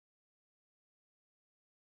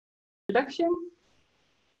introduction.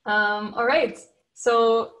 All right,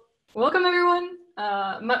 so welcome everyone.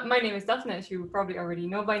 My name is Daphne, as you probably already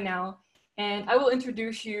know by now, and I will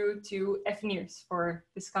introduce you to fNIRS for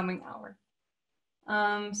this coming hour.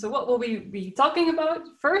 So what will we be talking about?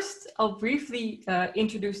 First, I'll briefly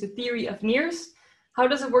introduce the theory of NIRS. How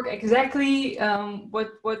does it work exactly?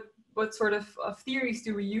 What sort of theories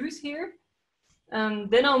do we use here?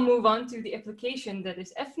 Then I'll move on to the application that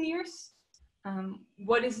is fNIRS.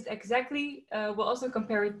 What is it exactly? We'll also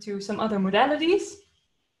compare it to some other modalities,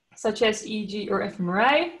 such as EEG or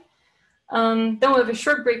fMRI. Then we'll have a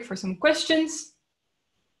short break for some questions.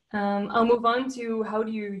 I'll move on to how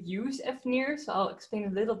do you use fNIRS. So I'll explain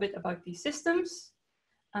a little bit about these systems,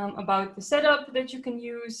 about the setup that you can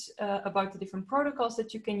use, about the different protocols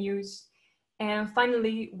that you can use. And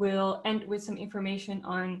finally, we'll end with some information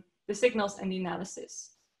on the signals and the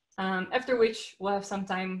analysis, after which we'll have some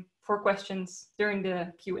time for questions during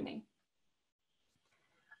the Q&A.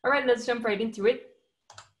 All right, let's jump right into it.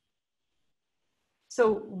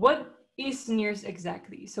 So what is NIRS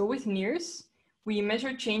exactly? So with NIRS, we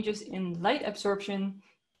measure changes in light absorption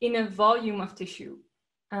in a volume of tissue.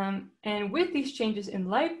 And with these changes in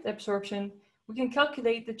light absorption, we can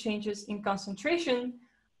calculate the changes in concentration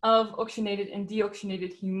of oxygenated and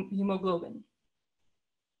deoxygenated hemoglobin.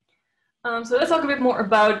 So let's talk a bit more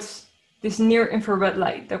about this near-infrared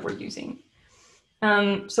light that we're using.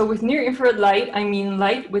 So with near-infrared light, I mean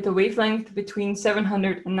light with a wavelength between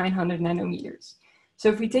 700 and 900 nanometers. So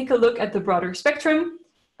if we take a look at the broader spectrum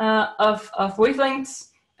of wavelengths,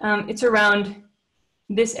 it's around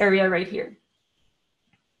this area right here.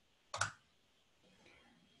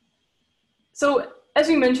 So as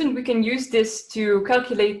we mentioned, we can use this to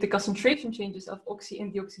calculate the concentration changes of oxy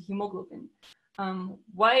and deoxyhemoglobin.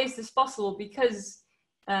 Why is this possible? Because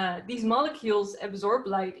these molecules absorb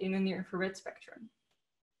light in the near-infrared spectrum.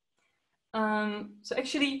 So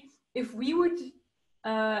actually, if we would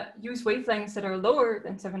use wavelengths that are lower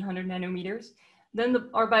than 700 nanometers, then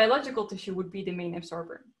our biological tissue would be the main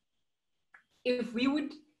absorber. If we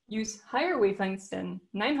would use higher wavelengths than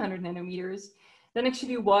 900 nanometers, then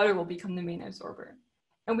actually water will become the main absorber.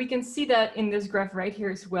 And we can see that in this graph right here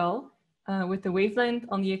as well, with the wavelength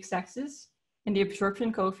on the x-axis and the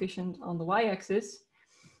absorption coefficient on the y-axis.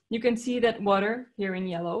 You can see that water, here in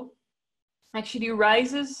yellow, actually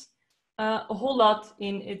rises a whole lot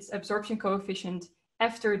in its absorption coefficient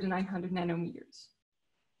after the 900 nanometers.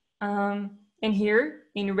 And here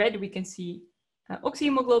in red, we can see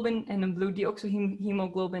oxyhemoglobin, and in blue,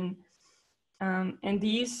 deoxyhemoglobin. And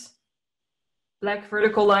these black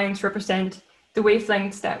vertical lines represent the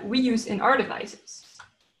wavelengths that we use in our devices.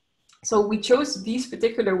 So we chose these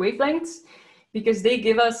particular wavelengths because they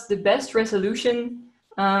give us the best resolution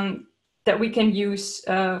that we can use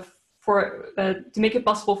to make it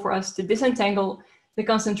possible for us to disentangle the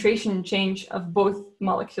concentration change of both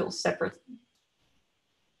molecules separately.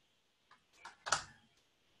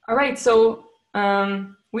 All right, so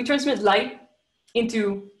we transmit light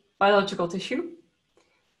into biological tissue.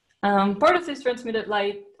 Part of this transmitted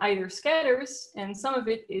light either scatters and some of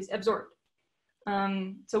it is absorbed.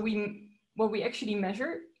 So what we actually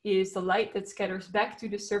measure is the light that scatters back to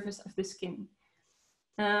the surface of the skin.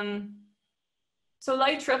 So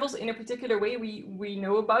light travels in a particular way, we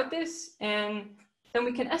know about this, and then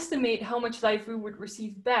we can estimate how much light we would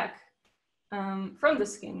receive back from the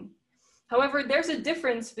skin. However, there's a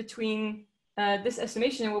difference between this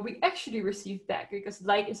estimation and what we actually receive back, because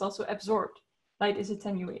light is also absorbed. Light is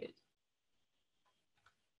attenuated.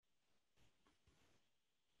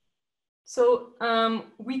 So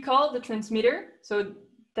we call the transmitter, so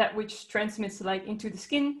that which transmits light into the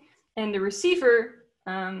skin, and the receiver,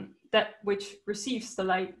 that which receives the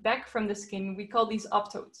light back from the skin, we call these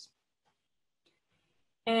optodes.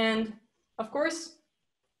 And of course,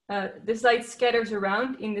 this light scatters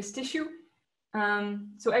around in this tissue.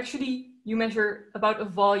 So actually, you measure about a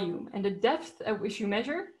volume, and the depth at which you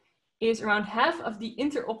measure is around half of the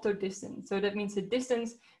inter-optode distance. So that means the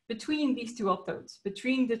distance between these two optodes,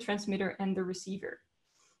 between the transmitter and the receiver.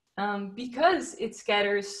 Because it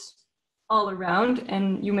scatters all around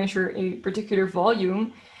and you measure a particular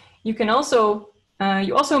volume, you can also,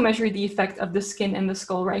 you also measure the effect of the skin and the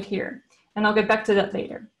skull right here. And I'll get back to that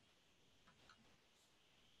later.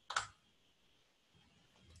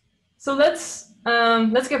 So let's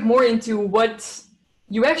get more into what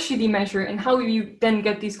you actually measure and how you then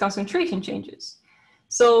get these concentration changes.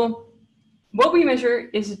 So what we measure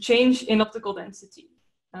is a change in optical density.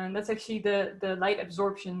 And that's actually the light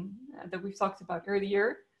absorption that we've talked about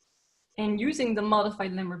earlier. And using the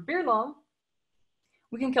modified Lambert-Beer law,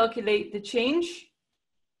 we can calculate the change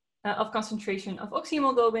of concentration of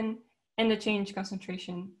oxyhemoglobin and the change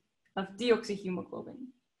concentration of deoxyhemoglobin.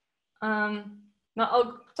 Now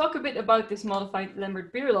I'll talk a bit about this modified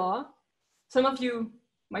Lambert-Beer law. Some of you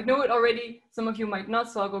might know it already, some of you might not,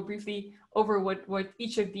 so I'll go briefly over what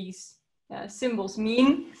each of these symbols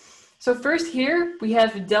mean. So first here we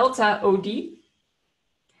have delta OD.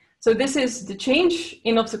 So this is the change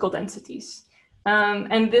in optical densities.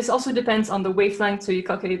 And this also depends on the wavelength, so you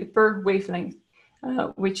calculate it per wavelength,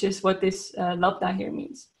 which is what this lambda here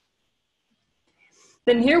means.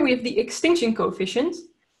 Then here we have the extinction coefficient.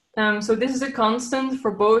 So this is a constant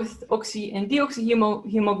for both oxy and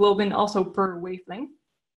deoxyhemoglobin, also per wavelength.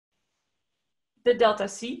 The delta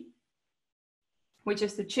C, which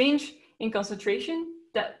is the change in concentration,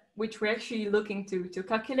 which we're actually looking to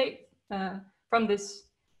calculate from this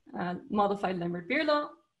modified Lambert-Beer law.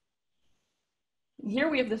 Here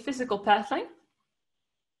we have the physical path length.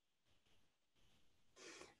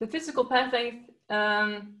 The physical path length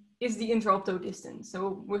is the inter-optode distance.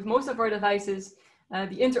 So with most of our devices,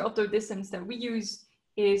 the inter-optode distance that we use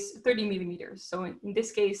is 30 millimeters. So in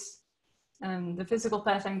this case, the physical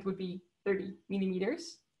path length would be 30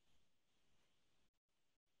 millimeters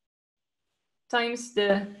times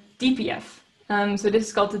the DPF. So this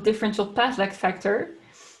is called the differential path length factor.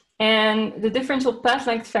 And the differential path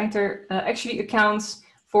length factor actually accounts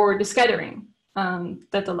for the scattering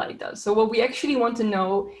that the light does. So what we actually want to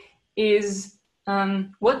know is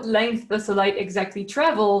what length does the light exactly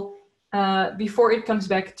travel before it comes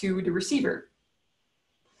back to the receiver.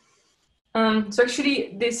 So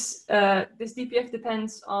actually this DPF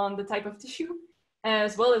depends on the type of tissue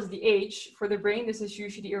as well as the age. For the brain, this is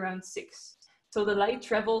usually around 6. So the light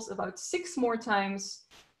travels about 6 more times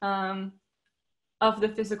of the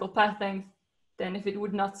physical path length than if it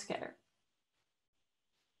would not scatter.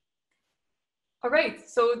 All right,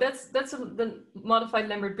 so that's the modified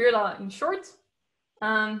Lambert-Beer law in short.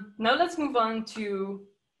 Now let's move on to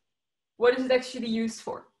what is it actually used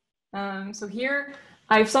for. So here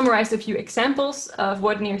I've summarized a few examples of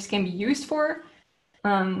what NIRS can be used for.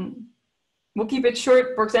 We'll keep it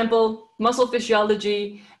short. For example, muscle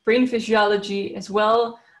physiology, brain physiology as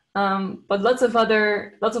well, but lots of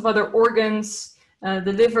other organs,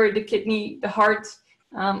 the liver, the kidney, the heart,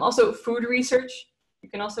 also food research you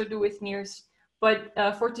can also do with NIRS. But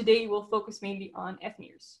for today, we'll focus mainly on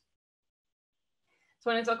fNIRS. So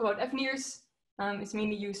when I talk about fNIRS, it's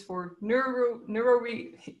mainly used for neuro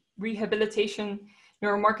rehabilitation,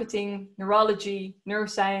 neuromarketing, neurology,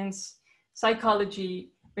 neuroscience,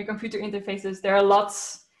 psychology, and computer interfaces. There are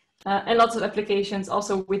lots and lots of applications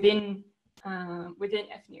also within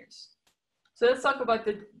fNIRS. So let's talk about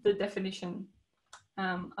the definition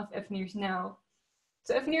of fNIRS now.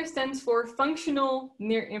 So fNIRS stands for functional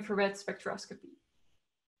near-infrared spectroscopy.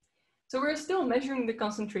 So we're still measuring the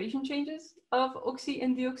concentration changes of oxy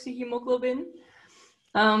and deoxyhemoglobin,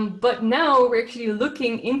 but now we're actually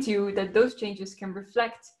looking into that those changes can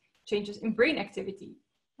reflect changes in brain activity.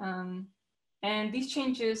 And these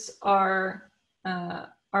changes are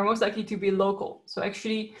most likely to be local. So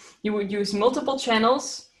actually you would use multiple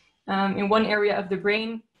channels in one area of the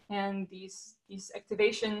brain, and these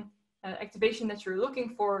activation that you're looking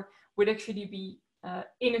for would actually be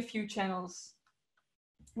in a few channels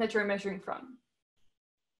that you're measuring from.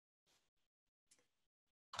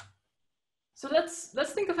 So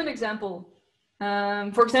let's think of an example.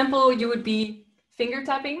 For example, you would be finger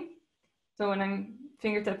tapping. So when I'm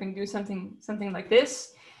finger tapping, do something like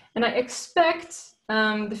this, and I expect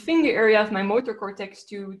the finger area of my motor cortex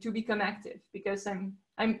to become active because I'm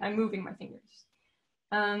moving my fingers.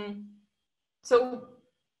 So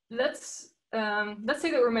let's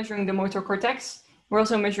say that we're measuring the motor cortex. We're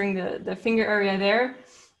also measuring the finger area there.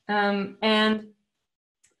 And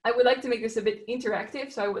I would like to make this a bit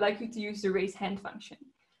interactive. So I would like you to use the raise hand function.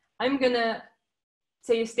 I'm gonna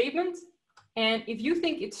say a statement, and if you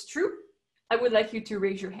think it's true, I would like you to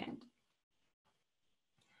raise your hand.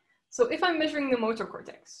 So if I'm measuring the motor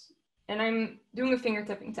cortex and I'm doing a finger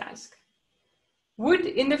tapping task,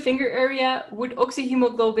 in the finger area, would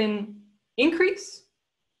oxyhemoglobin increase?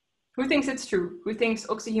 Who thinks it's true? Who thinks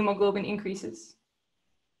oxyhemoglobin increases?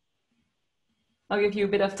 I'll give you a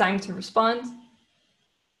bit of time to respond.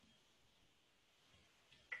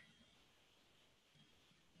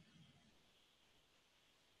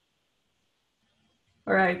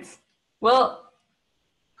 All right, well,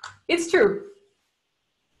 it's true.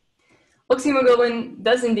 Oxyhemoglobin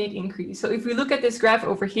does indeed increase. So if we look at this graph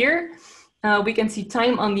over here, we can see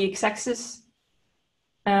time on the x-axis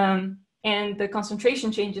and the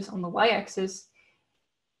concentration changes on the y-axis.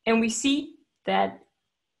 And we see that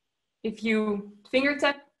if you finger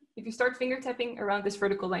tap if you start finger tapping around this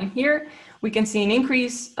vertical line here, we can see an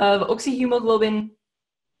increase of oxyhemoglobin.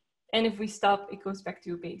 And if we stop, it goes back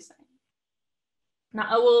to baseline. Now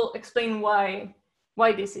I will explain why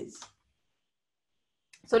this is.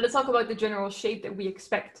 So let's talk about the general shape that we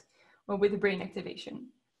expect with the brain activation.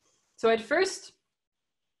 So at first,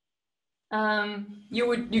 you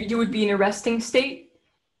would be in a resting state.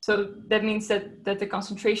 So that means that the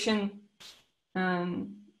concentration,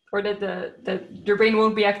 or that your brain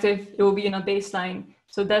won't be active, it will be in a baseline.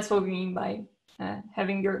 So that's what we mean by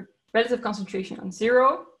having your relative concentration on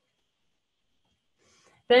 0.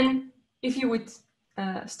 Then if you would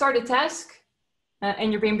start a task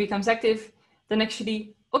and your brain becomes active, then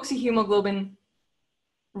actually oxyhemoglobin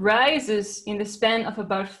rises in the span of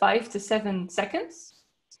about 5 to 7 seconds,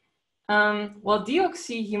 while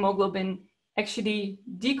deoxyhemoglobin actually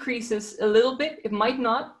decreases a little bit. It might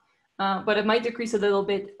not, but it might decrease a little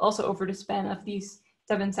bit also over the span of these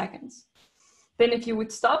 7 seconds. Then if you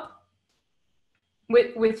would stop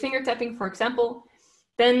with finger tapping, for example,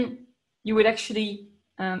 then you would actually,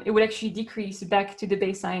 it would actually decrease back to the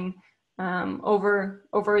baseline over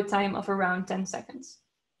a time of around 10 seconds.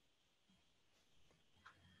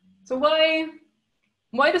 So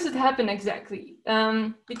why does it happen exactly?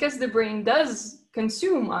 Because the brain does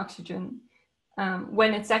consume oxygen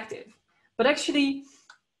when it's active, but actually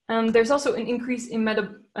there's also an increase in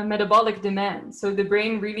metabolic demand. So the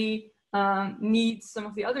brain really needs some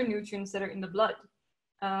of the other nutrients that are in the blood.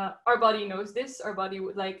 Our body knows this. Our body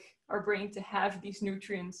would like our brain to have these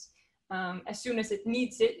nutrients as soon as it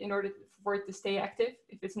needs it in order for it to stay active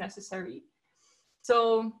if it's necessary.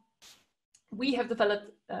 So we have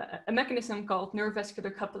developed a mechanism called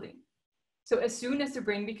neurovascular coupling. So as soon as the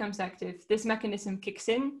brain becomes active, this mechanism kicks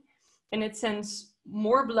in and it sends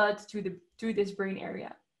more blood to this brain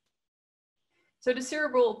area. So the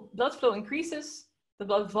cerebral blood flow increases, the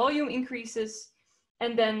blood volume increases,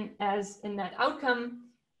 and then as a net outcome,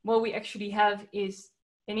 what we actually have is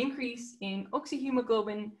an increase in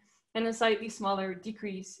oxyhemoglobin and a slightly smaller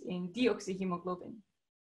decrease in deoxyhemoglobin.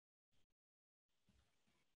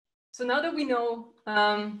 So now that we know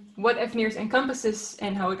what fNIRS encompasses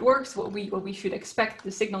and how it works, what we should expect the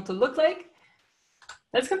signal to look like,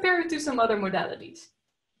 let's compare it to some other modalities.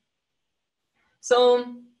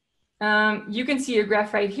 So you can see a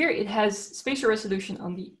graph right here. It has spatial resolution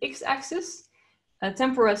on the x-axis,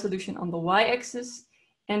 temporal resolution on the y-axis,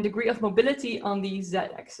 and degree of mobility on the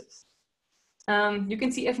z-axis. You can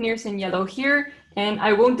see fNIRS in yellow here, and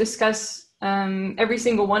I won't discuss every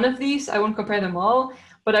single one of these. I won't compare them all,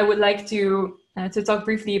 but I would like to talk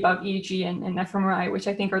briefly about EEG and fMRI, which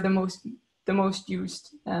I think are the most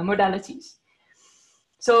used modalities.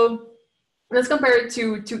 So let's compare it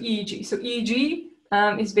to EEG. So EEG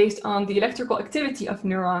is based on the electrical activity of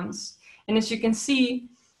neurons. And as you can see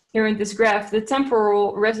here in this graph, the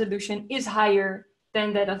temporal resolution is higher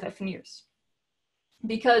than that of fNIRS.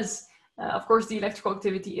 Because, of course, the electrical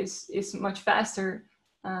activity is much faster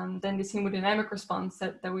than this hemodynamic response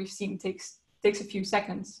that we've seen takes a few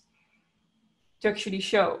seconds to actually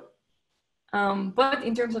show. But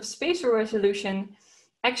in terms of spatial resolution,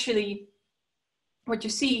 actually, what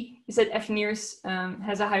you see is that fNIRS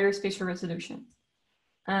has a higher spatial resolution.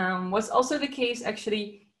 What's also the case,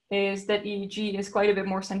 actually, is that EEG is quite a bit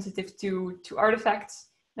more sensitive to artifacts,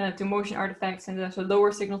 to motion artifacts, and there's a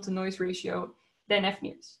lower signal-to-noise ratio than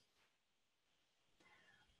fNIRS.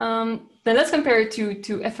 Then let's compare it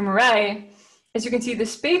to fMRI. As you can see, the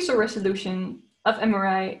spatial resolution of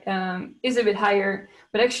MRI is a bit higher,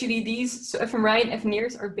 but actually so fMRI and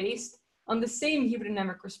fNIRS are based on the same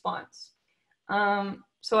hemodynamic response.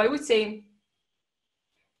 So I would say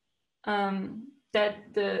that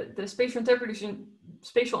the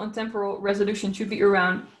spatial and temporal resolution should be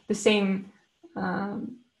around the same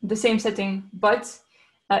setting, but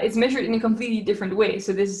it's measured in a completely different way.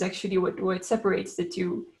 So this is actually what separates the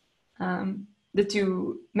two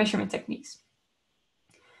measurement techniques.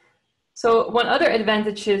 So one other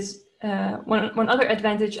advantage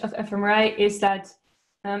of fMRI is that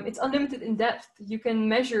it's unlimited in depth. You can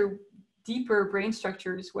measure deeper brain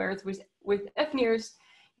structures, whereas with fNIRS,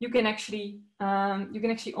 you can actually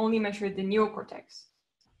only measure the neocortex.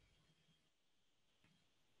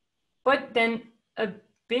 But then a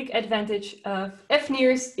big advantage of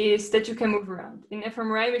fNIRS is that you can move around. In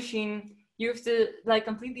fMRI machine, you have to lie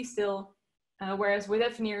completely still, whereas with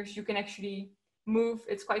fNIRS, you can actually move.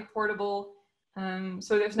 It's quite portable,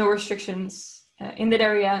 so there's no restrictions in that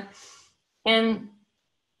area. And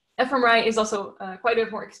fMRI is also quite a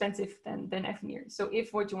bit more expensive than fNIRS. So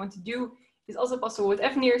if what you want to do is also possible with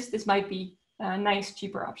fNIRS, this might be a nice,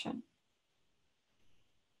 cheaper option.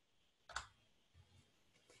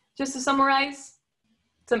 just to summarize,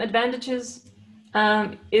 some advantages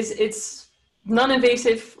is it's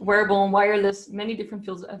non-invasive, wearable, and wireless, many different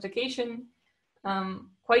fields of application,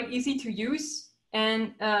 quite easy to use,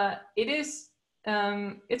 and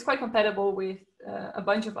it's quite compatible with a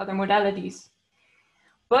bunch of other modalities.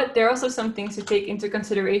 But there are also some things to take into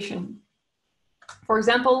consideration. For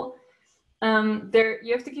example,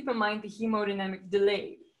 you have to keep in mind the hemodynamic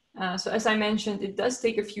delay. So as I mentioned, it does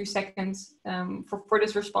take a few seconds for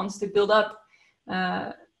this response to build up.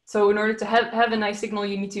 So in order to have a nice signal,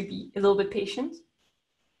 you need to be a little bit patient.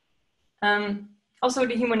 Also,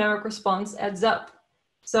 the hemodynamic response adds up.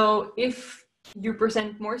 So if you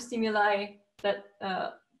present more stimuli that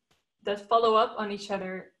follow up on each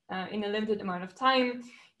other in a limited amount of time,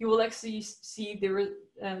 you will actually see the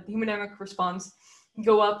hemodynamic response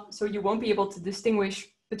go up, so you won't be able to distinguish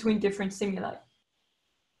between different stimuli.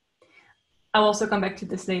 I'll also come back to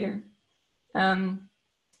this later.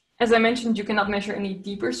 As I mentioned, you cannot measure any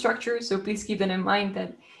deeper structures, so please keep that in mind,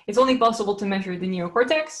 that it's only possible to measure the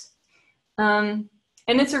neocortex. And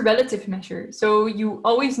it's a relative measure, so you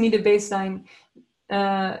always need a baseline.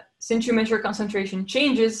 Since you measure concentration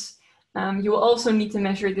changes, you will also need to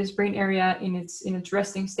measure this brain area in its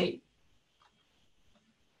resting state.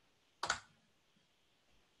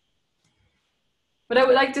 But I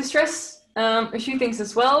would like to stress a few things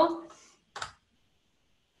as well.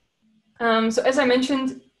 So as I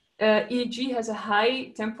mentioned, EEG has a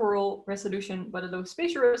high temporal resolution but a low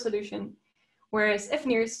spatial resolution, whereas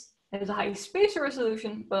fNIRS has a high spatial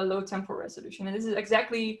resolution but a low temporal resolution. And this is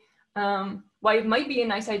exactly why it might be a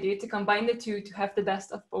nice idea to combine the two to have the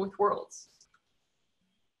best of both worlds.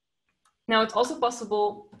 Now, it's also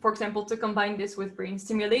possible, for example, to combine this with brain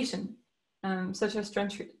stimulation, such as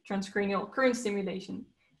transcranial current stimulation.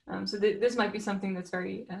 So this might be something that's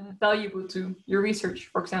very valuable to your research,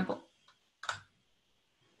 for example.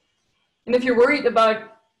 And if you're worried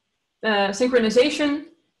about synchronization,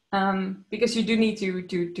 because you do need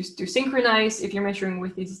to synchronize if you're measuring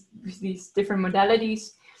with these different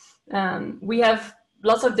modalities, we have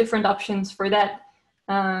lots of different options for that.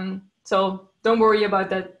 So don't worry about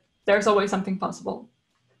that. There's always something possible.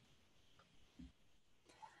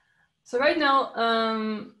 So right now,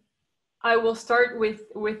 I will start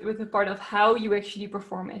with the part of how you actually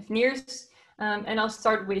perform fNIRS. And I'll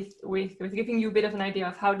start with giving you a bit of an idea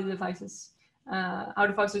of how the devices,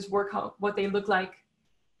 work, what they look like,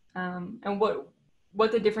 and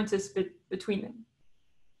what the difference is between them.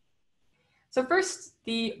 So first,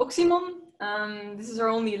 the Oxymon. This is our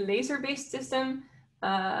only laser-based system.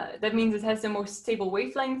 That means it has the most stable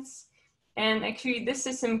wavelengths. And actually, this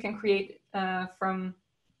system can create from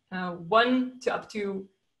 1 to up to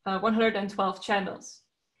 112 channels.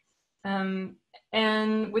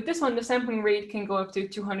 And with this one, the sampling rate can go up to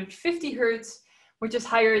 250 Hertz, which is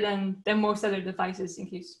higher than most other devices in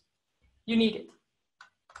case you need it.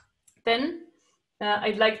 Then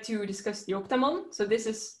I'd like to discuss the Octamon. So this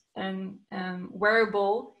is an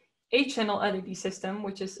wearable 8-channel LED system,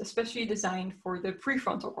 which is especially designed for the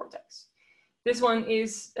prefrontal cortex. This one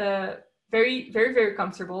is very, very, very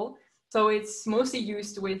comfortable. So it's mostly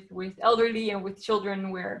used with elderly and with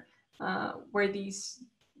children where these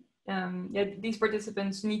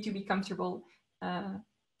participants need to be comfortable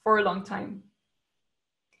for a long time.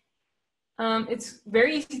 It's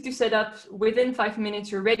very easy to set up. Within 5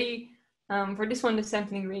 minutes, you're ready. For this one, the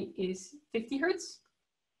sampling rate is 50 Hertz.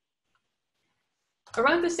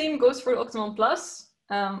 Around the same goes for Octamon Plus,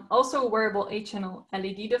 also a wearable 8-channel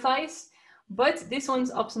LED device, but this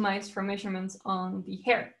one's optimized for measurements on the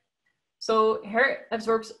hair. So hair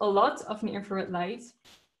absorbs a lot of near-infrared light.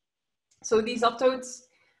 So these optodes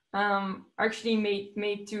are actually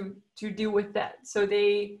made to deal with that. So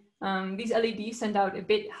these LEDs send out a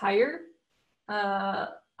bit higher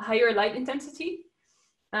light intensity.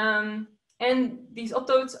 And these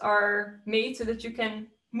optodes are made so that you can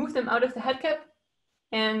move them out of the head cap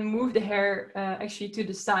and move the hair actually to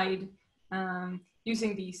the side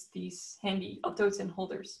using these handy optodes and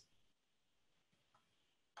holders.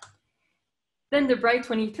 Then the Bright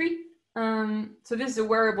 23. So this is a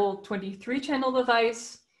wearable 23-channel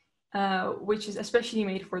device, which is especially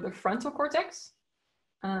made for the frontal cortex.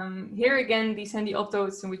 Here again, these handy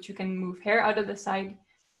optodes in which you can move hair out of the side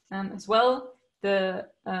as well. The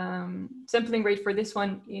sampling rate for this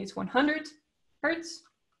one is 100 Hertz.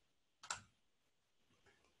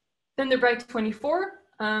 Then the Bright 24,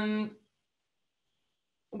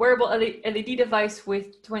 wearable LED device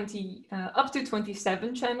with up to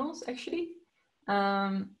 27 channels actually.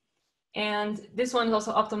 And this one is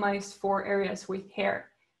also optimized for areas with hair.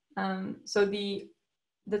 So the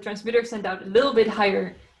transmitter sent out a little bit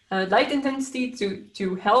higher light intensity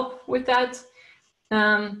to help with that.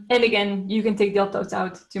 And again, you can take the optodes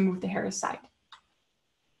out to move the hair aside.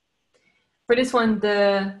 For this one,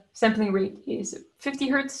 the sampling rate is 50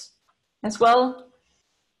 Hertz as well.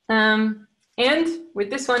 And with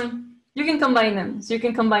this one, you can combine them. So you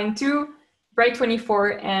can combine two Bright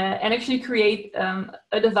 24 and actually create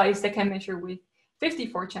a device that can measure with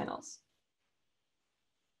 54 channels.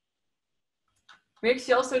 We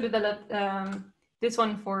actually also developed this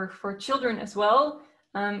one for children as well.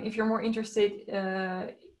 If you're more interested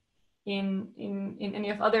in any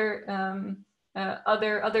of other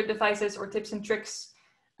devices or tips and tricks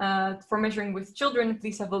for measuring with children,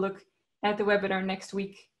 please have a look at the webinar next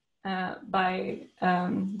week by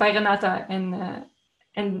Renata and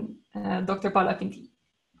Dr. Paula Pinti.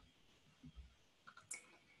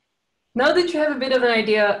 Now that you have a bit of an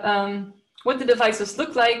idea what the devices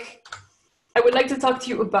look like, I would like to talk to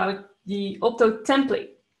you about the Optode template.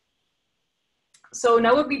 So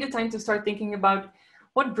now would be the time to start thinking about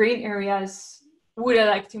what brain areas would I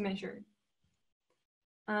like to measure.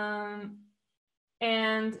 And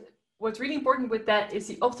what's really important with that is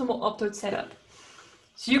the optimal Optode setup.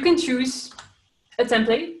 So you can choose a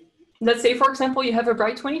template. Let's say, for example, you have a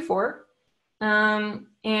Bright 24.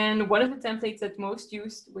 And one of the templates that's most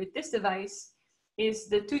used with this device is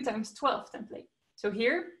the 2x12 template. So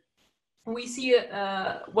here we see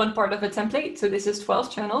one part of a template. So this is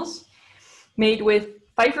 12 channels made with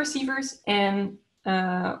 5 receivers and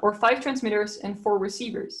or 5 transmitters and 4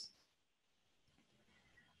 receivers.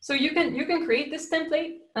 So you can create this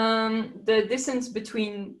template. The distance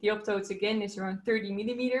between the optodes again is around 30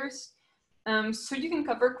 millimeters. So you can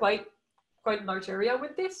cover quite a large area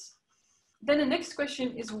with this. Then the next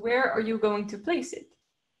question is, where are you going to place it?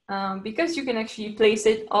 Because you can actually place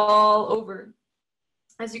it all over.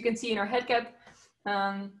 As you can see in our head cap,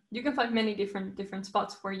 you can find many different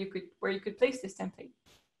spots where you could place this template.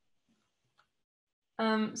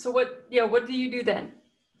 So what do you do then?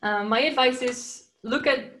 My advice is look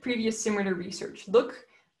at previous similar research. Look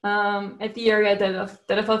at the area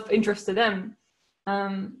that of interest to them.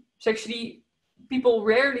 So actually, people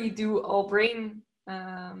rarely do all brain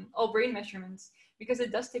measurements because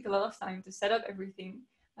it does take a lot of time to set up everything.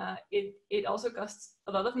 It also costs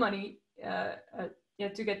a lot of money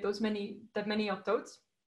to get that many optodes.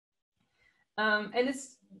 And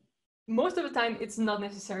it's most of the time it's not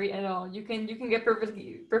necessary at all. You can get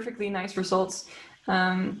perfectly nice results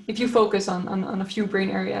if you focus on a few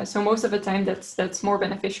brain areas. So most of the time that's more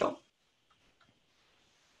beneficial.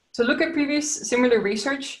 So look at previous similar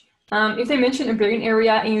research. If they mention a brain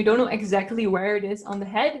area and you don't know exactly where it is on the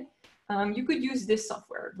head, you could use this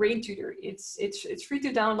software, Brain Tutor. It's free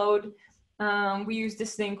to download. We use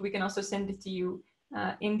this link. We can also send it to you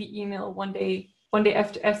in the email one day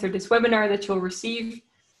after this webinar that you'll receive.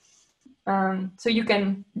 So you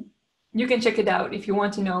can check it out if you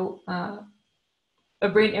want to know a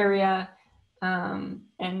brain area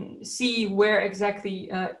and see where exactly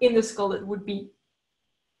in the skull it would be.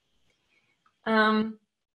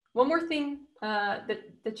 One more thing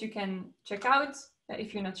that you can check out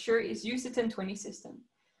if you're not sure is use the 1020 system.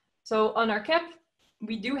 So on our cap,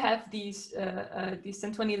 we do have these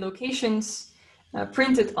 1020 locations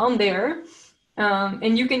printed on there,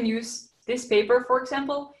 and you can use this paper, for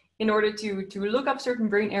example, in order to look up certain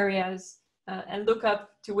brain areas and look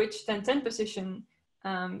up to which 1010 position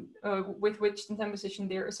with which 1010 position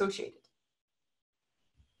they're associated.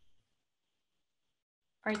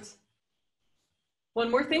 All right. One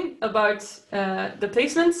more thing about the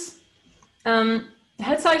placements.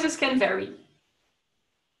 Head sizes can vary.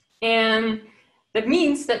 And that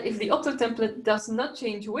means that if the Optode template does not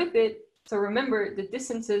change with it, so remember the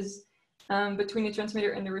distances between the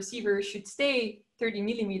transmitter and the receiver should stay 30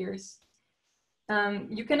 millimeters.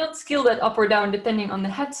 You cannot scale that up or down depending on the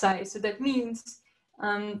head size. So that means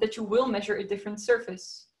that you will measure a different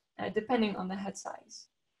surface depending on the head size.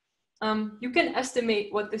 You can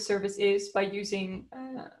estimate what the surface is by using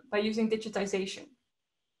digitization.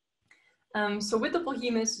 So with the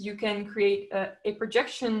Polhemus, you can create a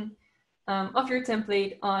projection of your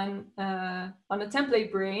template on a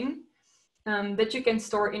template brain that you can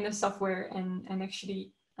store in the software and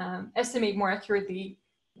actually estimate more accurately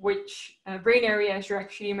which brain areas you're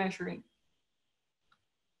actually measuring.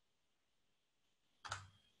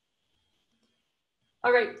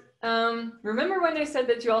 All right. Remember when I said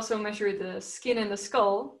that you also measure the skin and the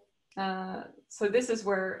skull? So this is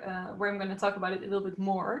where I'm going to talk about it a little bit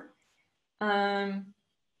more.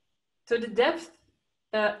 So the depth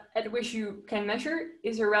at which you can measure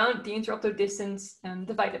is around the inter-optode distance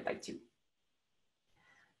divided by 2.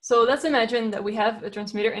 So let's imagine that we have a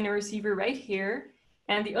transmitter and a receiver right here,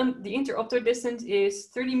 and the inter-optode distance is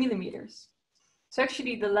 30 millimeters. So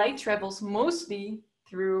actually the light travels mostly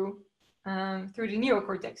through the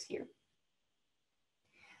neocortex here.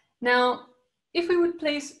 Now, if we would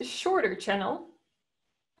place a shorter channel,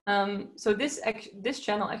 so this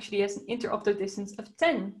channel actually has an inter-optode distance of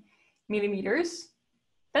 10 millimeters,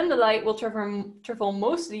 then the light will travel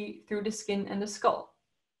mostly through the skin and the skull.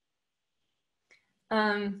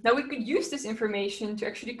 Now we could use this information to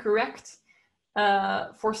actually correct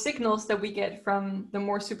for signals that we get from the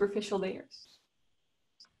more superficial layers.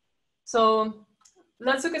 So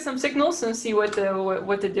let's look at some signals and see what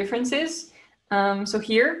the difference is. So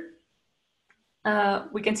here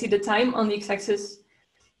we can see the time on the x-axis,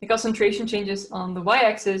 the concentration changes on the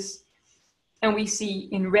y-axis, and we see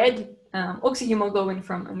in red oxyhemoglobin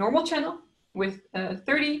from a normal channel with a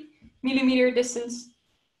 30 millimeter distance,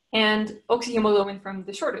 and oxyhemoglobin from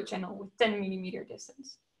the shorter channel with 10 millimeter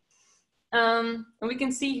distance. And we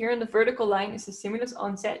can see here on the vertical line is the stimulus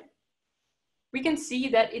onset. We can see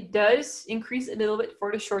that it does increase a little bit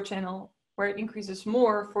for the short channel, where it increases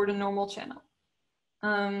more for the normal channel.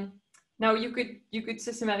 Now you could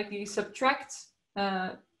systematically subtract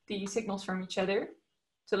the signals from each other.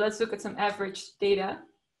 So let's look at some average data.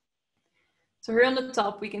 So here on the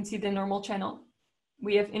top, we can see the normal channel.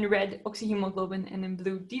 We have in red oxyhemoglobin and in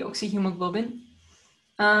blue deoxyhemoglobin.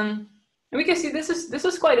 And we can see this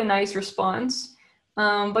is quite a nice response,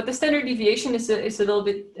 but the standard deviation is a little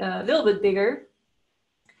bit bigger.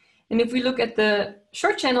 And if we look at the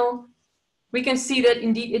short channel, we can see that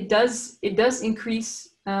indeed it does increase,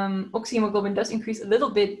 oxyhemoglobin does increase a little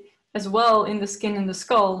bit as well in the skin and the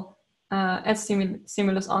skull at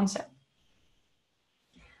stimulus onset.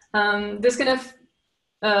 This can have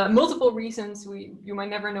multiple reasons. You might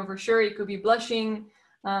never know for sure. It could be blushing,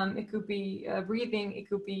 it could be breathing, it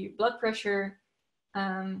could be blood pressure.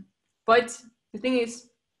 But the thing is,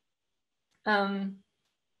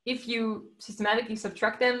 if you systematically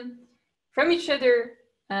subtract them from each other,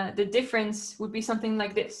 the difference would be something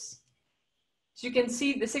like this. So you can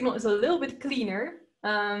see the signal is a little bit cleaner.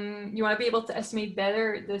 You might be able to estimate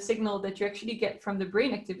better the signal that you actually get from the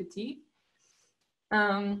brain activity.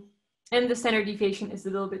 And the standard deviation is a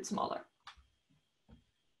little bit smaller.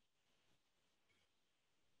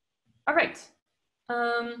 All right,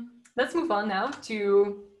 let's move on now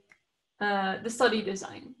to the study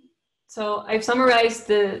design. So I've summarized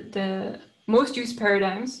the most used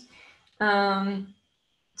paradigms.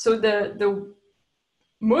 So the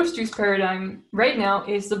most used paradigm right now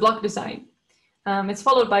is the block design. It's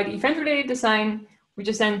followed by the event-related design, which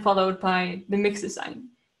is then followed by the mixed design.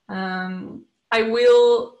 I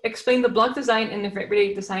will explain the block design and the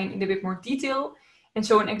event-related design in a bit more detail and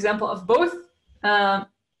show an example of both.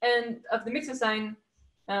 And of the mixed design,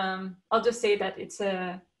 I'll just say that it's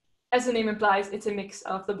as the name implies, it's a mix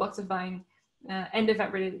of the block design and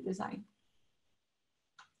event-related design.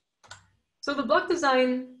 So the block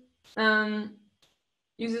design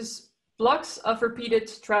uses blocks of repeated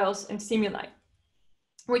trials and stimuli,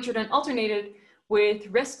 which are then alternated with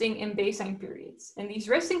resting and baseline periods. And these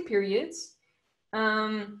resting periods,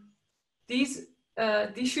 these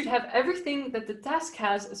should have everything that the task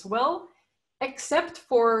has as well, except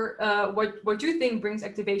for what you think brings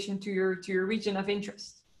activation to your region of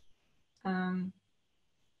interest.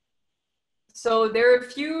 So there are a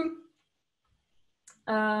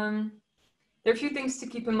few things to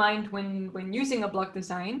keep in mind when using a block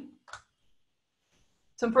design.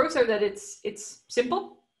 Some pros are that it's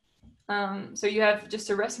simple. So you have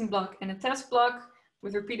just a resting block and a task block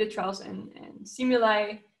with repeated trials and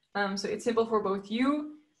stimuli. So it's simple for both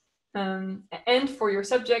you and for your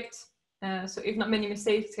subject. So if not many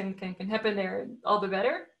mistakes can happen there, all the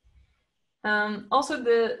better. Also,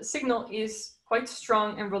 the signal is quite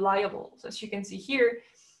strong and reliable. So as you can see here,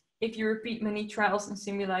 if you repeat many trials and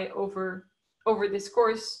stimuli over this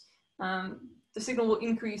course, the signal will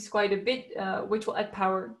increase quite a bit, which will add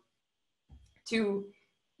power to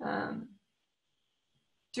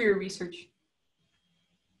your research.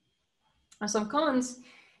 Now, some cons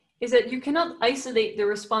is that you cannot isolate the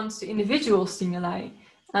response to individual stimuli.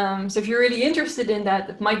 So if you're really interested in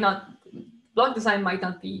that, block design might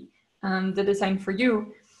not be the design for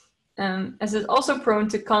you, as it's also prone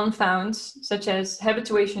to confounds such as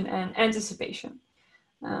habituation and anticipation.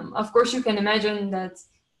 Of course, you can imagine that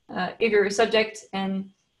if you're a subject and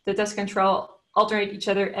the task and trial alternate each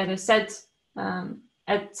other at set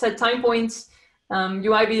time points, you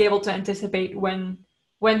might be able to anticipate when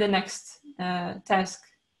the next task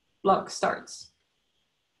block starts.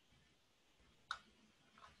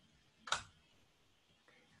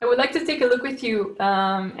 I would like to take a look with you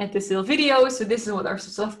at this little video. So this is what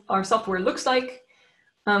our software looks like.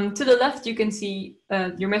 To the left, you can see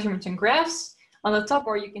your measurements and graphs. On the top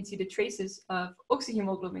bar, you can see the traces of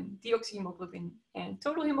oxyhemoglobin, deoxyhemoglobin, and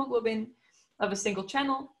total hemoglobin of a single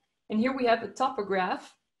channel. And here we have a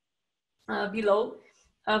topograph below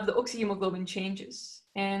of the oxyhemoglobin changes.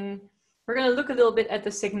 And we're going to look a little bit at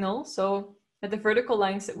the signal. So at the vertical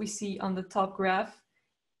lines that we see on the top graph,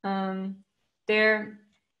 there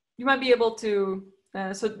you might be able to,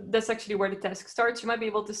 so that's actually where the task starts. You might be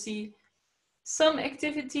able to see some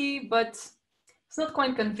activity, but it's not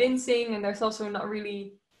quite convincing, and there's also not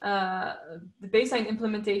really, the baseline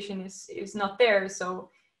implementation is not there.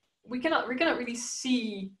 So we cannot really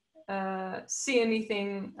see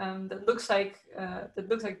anything that looks like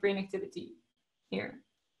brain activity here.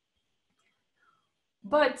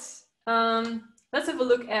 But let's have a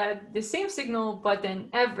look at the same signal, but then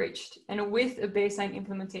averaged and with a baseline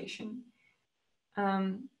implementation.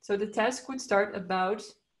 So the task would start about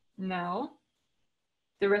now.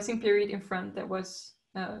 The resting period in front that was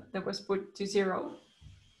put to 0.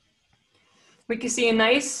 We can see a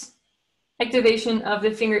nice activation of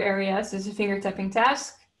the finger areas as a finger tapping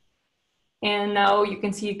task. And now you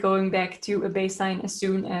can see it going back to a baseline as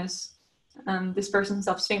soon as this person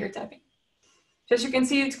stops finger tapping. So as you can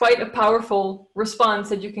see, it's quite a powerful response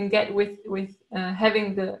that you can get with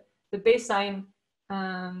having the baseline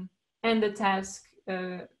and the task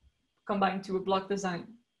combined to a block design.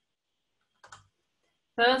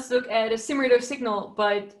 Now let's look at a similar signal,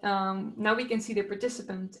 but now we can see the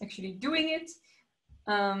participant actually doing it.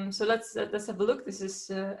 So let's have a look. This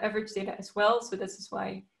is average data as well. So this is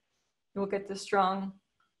why you'll get the strong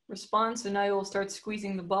response. So now you'll start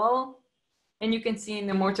squeezing the ball, and you can see in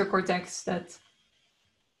the motor cortex that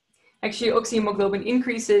actually oxyhemoglobin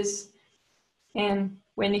increases, and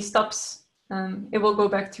when he stops, it will go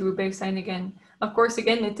back to a baseline again. Of course,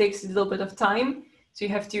 again, it takes a little bit of time, so you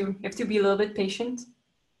have to be a little bit patient.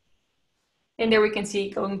 And there we can see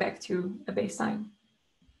going back to a baseline.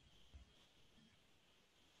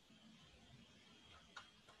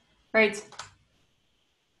 Right.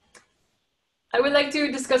 I would like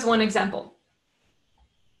to discuss one example.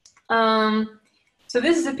 So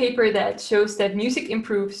this is a paper that shows that music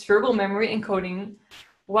improves verbal memory encoding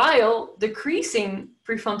while decreasing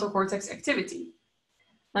prefrontal cortex activity.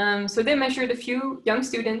 So they measured a few young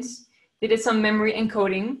students. They did some memory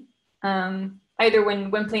encoding, either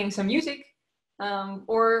when playing some music,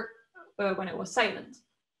 or when it was silent.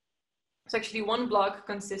 So actually one block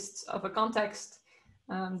consists of a context,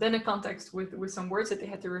 then a context with some words that they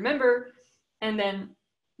had to remember, and then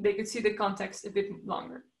they could see the context a bit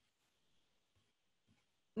longer.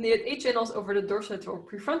 And they had 8 channels over the dorsolateral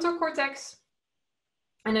prefrontal cortex,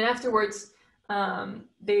 and then afterwards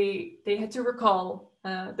they had to recall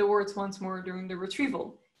the words once more during the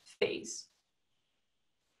retrieval phase.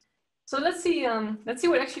 So let's see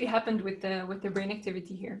what actually happened with the brain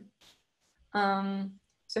activity here.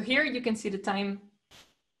 So here you can see the time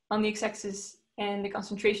on the x-axis and the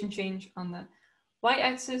concentration change on the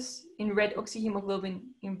y-axis. In red, oxyhemoglobin,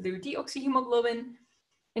 in blue, deoxyhemoglobin.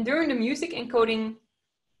 And during the music encoding,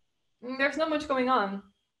 there's not much going on.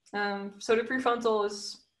 So the prefrontal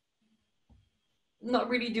is not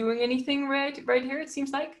really doing anything right here, it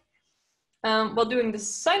seems like. While doing the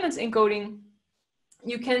silence encoding,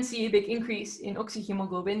 you can see a big increase in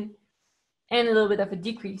oxyhemoglobin and a little bit of a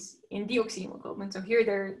decrease in deoxyhemoglobin. So here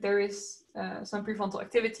there is some prefrontal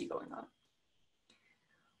activity going on.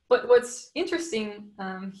 But what's interesting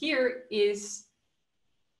here is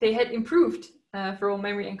they had improved verbal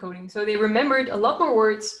memory encoding. So they remembered a lot more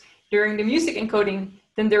words during the music encoding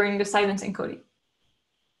than during the silence encoding.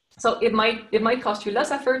 So it might cost you less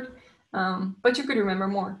effort, but you could remember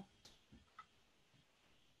more.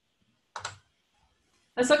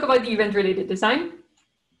 Let's talk about the event-related design.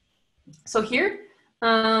 So here,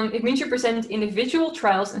 it means you present individual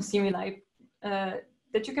trials and stimuli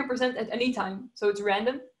that you can present at any time. So it's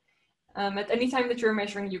random. At any time that you're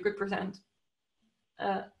measuring, you could present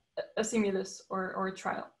a stimulus or a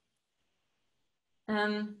trial.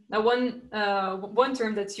 Now one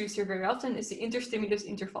term that's used here very often is the interstimulus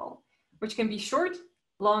interval, which can be short,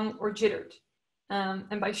 long, or jittered.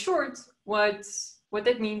 And by short, what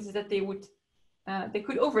that means is that they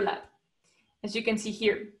could overlap, as you can see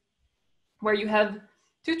here, where you have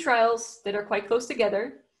 2 trials that are quite close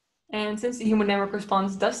together. And since the hemodynamic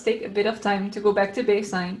response does take a bit of time to go back to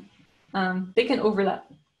baseline, they can overlap.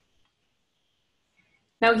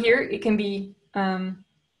 Now here it can be,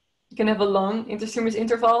 you can have a long interstimulus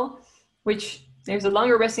interval, which there's a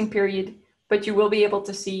longer resting period, but you will be able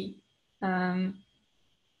to see the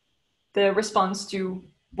response to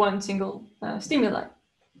one single stimuli.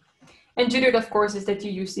 And jittered, of course, is that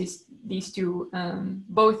you use these two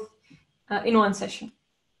both in one session.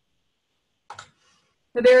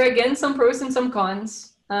 But there are again some pros and some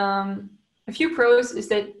cons. A few pros is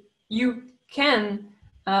that you can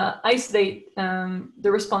isolate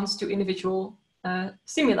the response to individual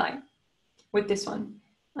stimuli with this one.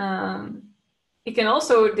 It can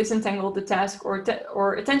also disentangle the task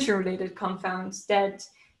or attention-related confounds that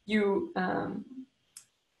you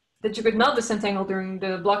could not disentangle during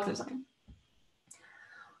the block design.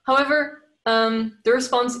 However, the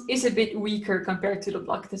response is a bit weaker compared to the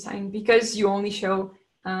block design because you only show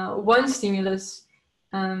one stimulus,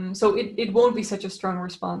 so it won't be such a strong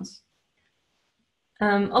response.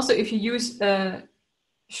 Also, if you use a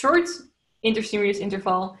short interstimulus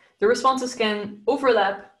interval, the responses can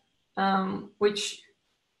overlap, during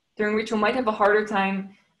which you might have a harder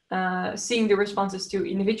time seeing the responses to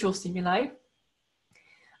individual stimuli.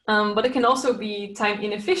 But it can also be time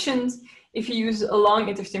inefficient if you use a long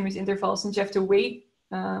interstimulus interval, since you have to wait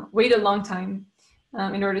a long time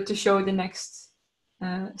in order to show the next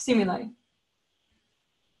stimuli.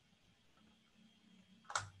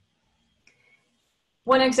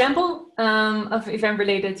 One example of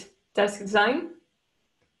event-related task design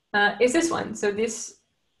is this one. So this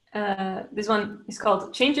one is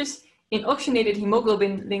called changes in oxygenated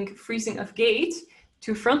hemoglobin link freezing of gait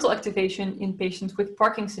to frontal activation in patients with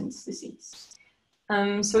Parkinson's disease.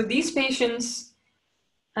 So these patients,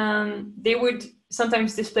 they would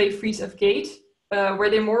sometimes display freeze of gait, where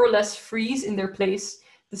they more or less freeze in their place,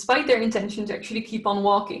 despite their intention to actually keep on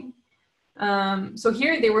walking. So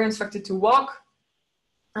here they were instructed to walk,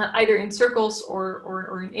 either in circles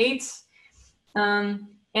or in eights. And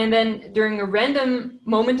then during a random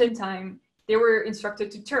moment in time, they were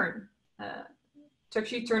instructed to turn, to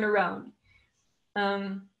actually turn around.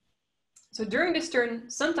 So during this turn,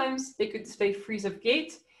 sometimes they could display freeze of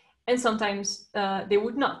gait, and sometimes they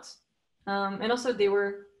would not. And also they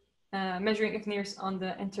were measuring fNIRS on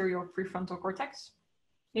the anterior prefrontal cortex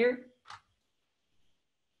here.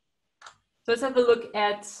 So let's have a look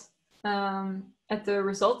at the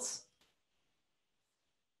results.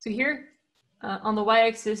 So here on the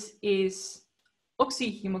y-axis is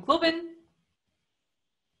oxyhemoglobin.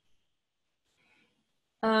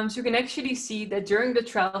 So you can actually see that during the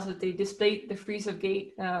trials that they displayed the freeze of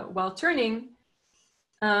gait while turning,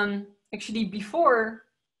 actually before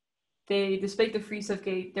they displayed the freeze of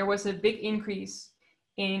gait, there was a big increase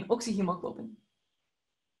in oxyhemoglobin.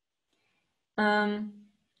 And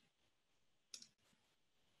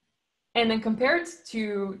then compared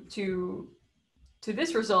to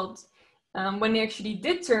this result, when they actually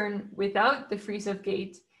did turn without the freeze of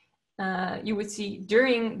gait, you would see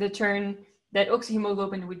during the turn that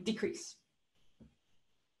oxyhemoglobin would decrease.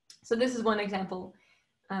 So this is one example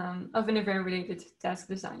of an event-related task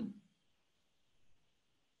design.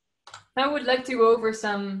 Now I would like to go over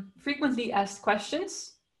some frequently asked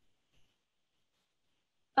questions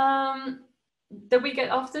that we get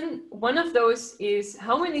often. One of those is,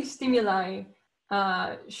 how many stimuli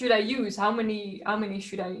should I use? How many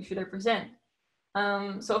should I present?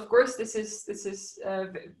 So of course this is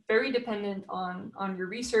very dependent on your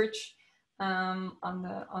research, on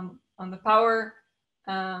the power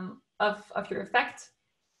of your effect,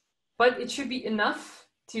 but it should be enough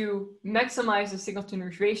to maximize the signal to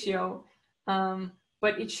noise ratio,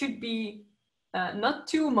 but it should be not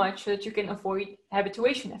too much so that you can avoid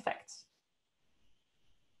habituation effects.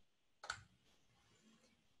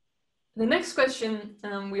 The next question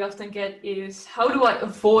we often get is, how do I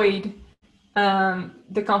avoid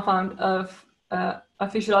the confound of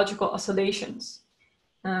physiological oscillations?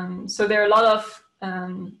 So there are a lot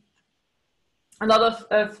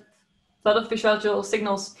of physiological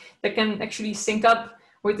signals that can actually sync up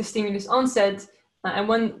with the stimulus onset, and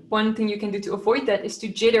one thing you can do to avoid that is to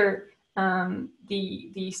jitter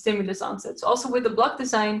the stimulus onset. So also with the block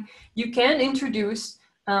design, you can introduce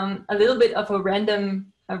a little bit of a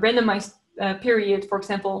randomized period, for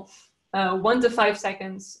example, 1 to 5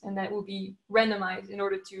 seconds, and that will be randomized in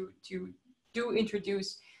order to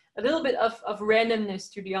introduce a little bit of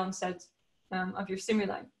randomness to the onset of your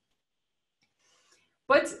stimuli.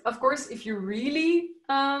 But of course, if you really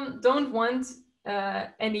don't want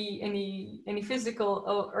any physical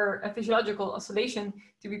or a physiological oscillation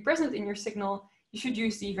to be present in your signal, you should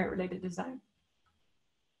use the event-related design.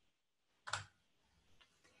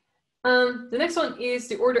 The next one is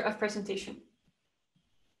the order of presentation.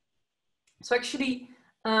 So actually,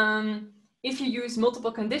 if you use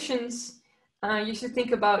multiple conditions, you should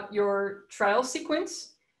think about your trial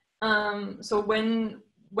sequence. So when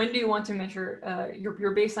do you want to measure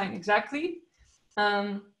your baseline exactly?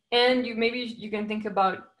 And maybe you can think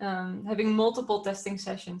about having multiple testing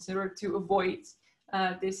sessions in order to avoid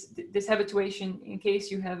this habituation in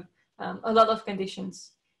case you have a lot of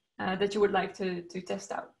conditions that you would like to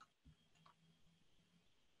test out.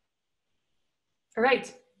 All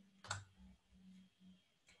right.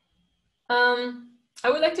 I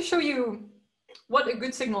would like to show you what a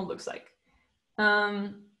good signal looks like.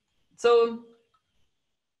 So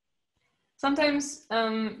sometimes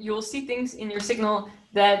you'll see things in your signal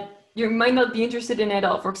that you might not be interested in at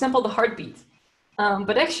all. For example, the heartbeat.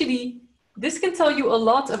 But actually, this can tell you a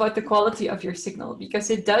lot about the quality of your signal, because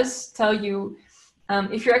it does tell you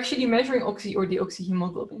if you're actually measuring oxy or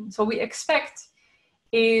deoxyhemoglobin. So we expect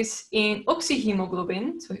is in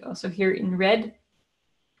oxyhemoglobin, so also here in red,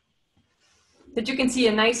 that you can see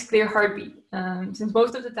a nice clear heartbeat. Since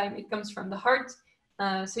most of the time it comes from the heart,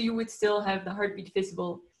 so you would still have the heartbeat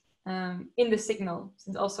visible in the signal,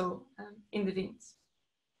 since also in the veins.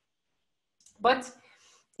 But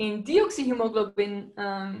in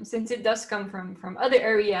deoxyhemoglobin, since it does come from other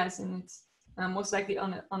areas and it's most likely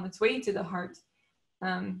on its way to the heart,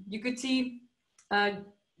 you could see,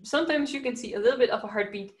 sometimes you can see a little bit of a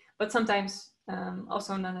heartbeat, but sometimes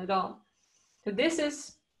also none at all. So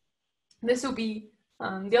this will be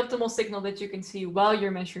the optimal signal that you can see while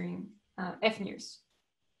you're measuring fNIRS.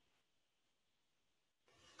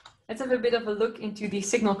 Let's have a bit of a look into the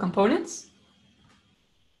signal components.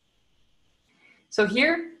 So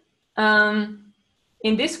here,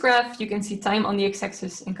 in this graph, you can see time on the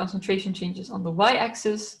x-axis and concentration changes on the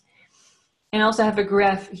y-axis. And also have a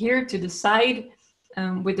graph here to the side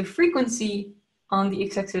with the frequency on the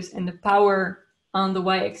x-axis and the power on the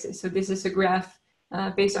y-axis. So this is a graph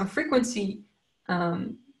based on frequency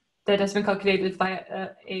that has been calculated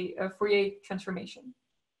via a Fourier transformation.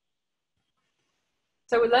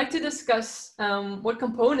 So I would like to discuss what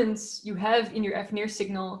components you have in your fNIRS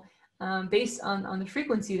signal based on the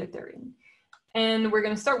frequency that they're in. And we're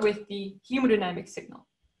going to start with the hemodynamic signal.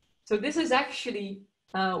 So this is actually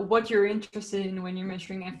what you're interested in when you're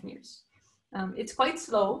measuring fNIRS. It's quite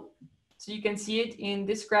slow, so you can see it in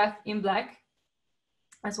this graph in black,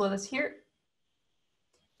 as well as here.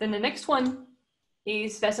 Then the next one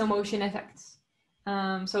is vessel motion effects.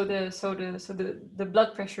 So the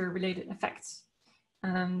blood pressure related effects.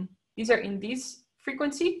 These are in this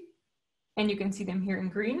frequency, and you can see them here in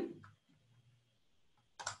green.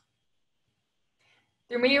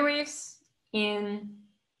 The Rameir waves in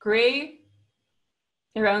gray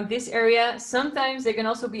around this area. Sometimes they can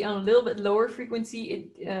also be on a little bit lower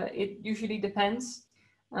frequency. It usually depends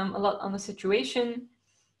a lot on the situation.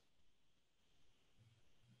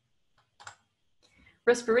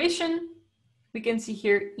 Respiration, we can see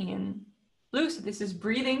here in blue. So this is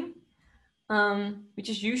breathing, which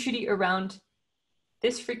is usually around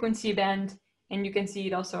this frequency band. And you can see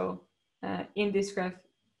it also in this graph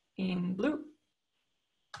in blue.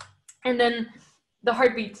 And then the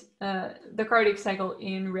heartbeat, the cardiac cycle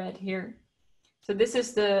in red here. So this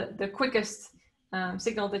is the quickest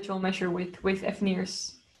signal that you'll measure with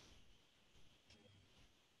fNIRS.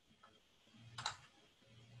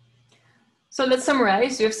 So let's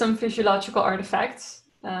summarize. You have some physiological artifacts,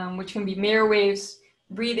 which can be Rameir waves,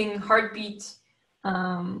 breathing, heartbeat,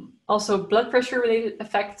 also blood pressure related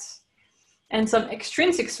effects, and some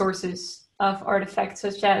extrinsic sources of artifacts,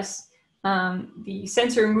 such as the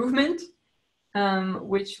sensor movement,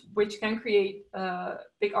 which can create a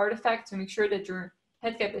big artifact to make sure that your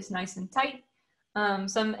head cap is nice and tight.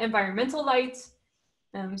 Some environmental light.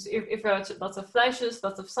 So if there are lots of flashes,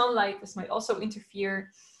 lots of sunlight, this might also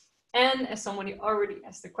interfere. And as somebody already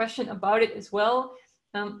asked a question about it as well,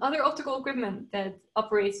 other optical equipment that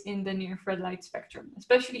operates in the near-infrared light spectrum,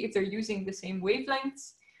 especially if they're using the same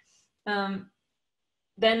wavelengths,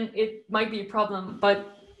 then it might be a problem,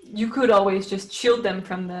 but you could always just shield them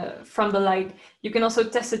from the light. You can also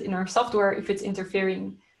test it in our software if it's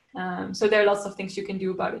interfering. So there are lots of things you can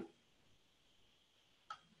do about it.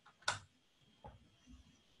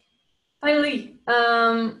 Finally,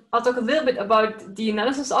 I'll talk a little bit about the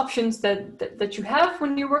analysis options that you have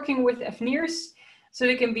when you're working with fNIRS. So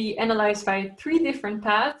they can be analyzed by 3 different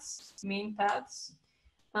paths, main paths.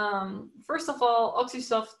 First of all,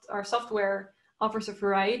 OxySoft, our software, offers a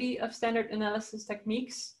variety of standard analysis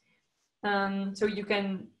techniques. So you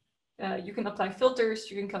can apply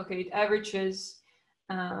filters, you can calculate averages,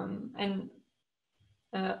 and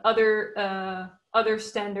other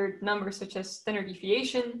standard numbers such as standard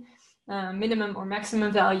deviation, minimum or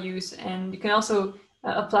maximum values, and you can also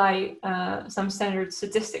apply some standard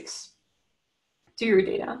statistics to your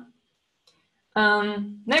data.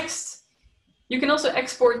 Next, you can also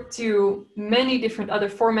export to many different other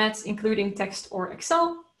formats, including text or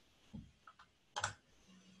Excel.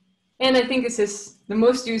 And I think this is the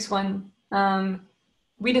most used one.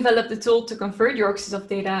 We developed a tool to convert your OxySoft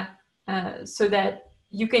data so that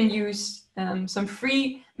you can use some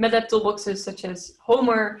free MATLAB toolboxes such as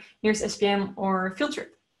Homer, NIRS SPM, or Fieldtrip.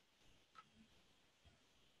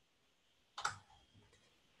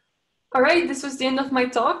 All right, this was the end of my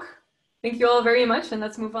talk. Thank you all very much, and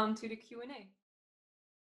let's move on to the Q&A.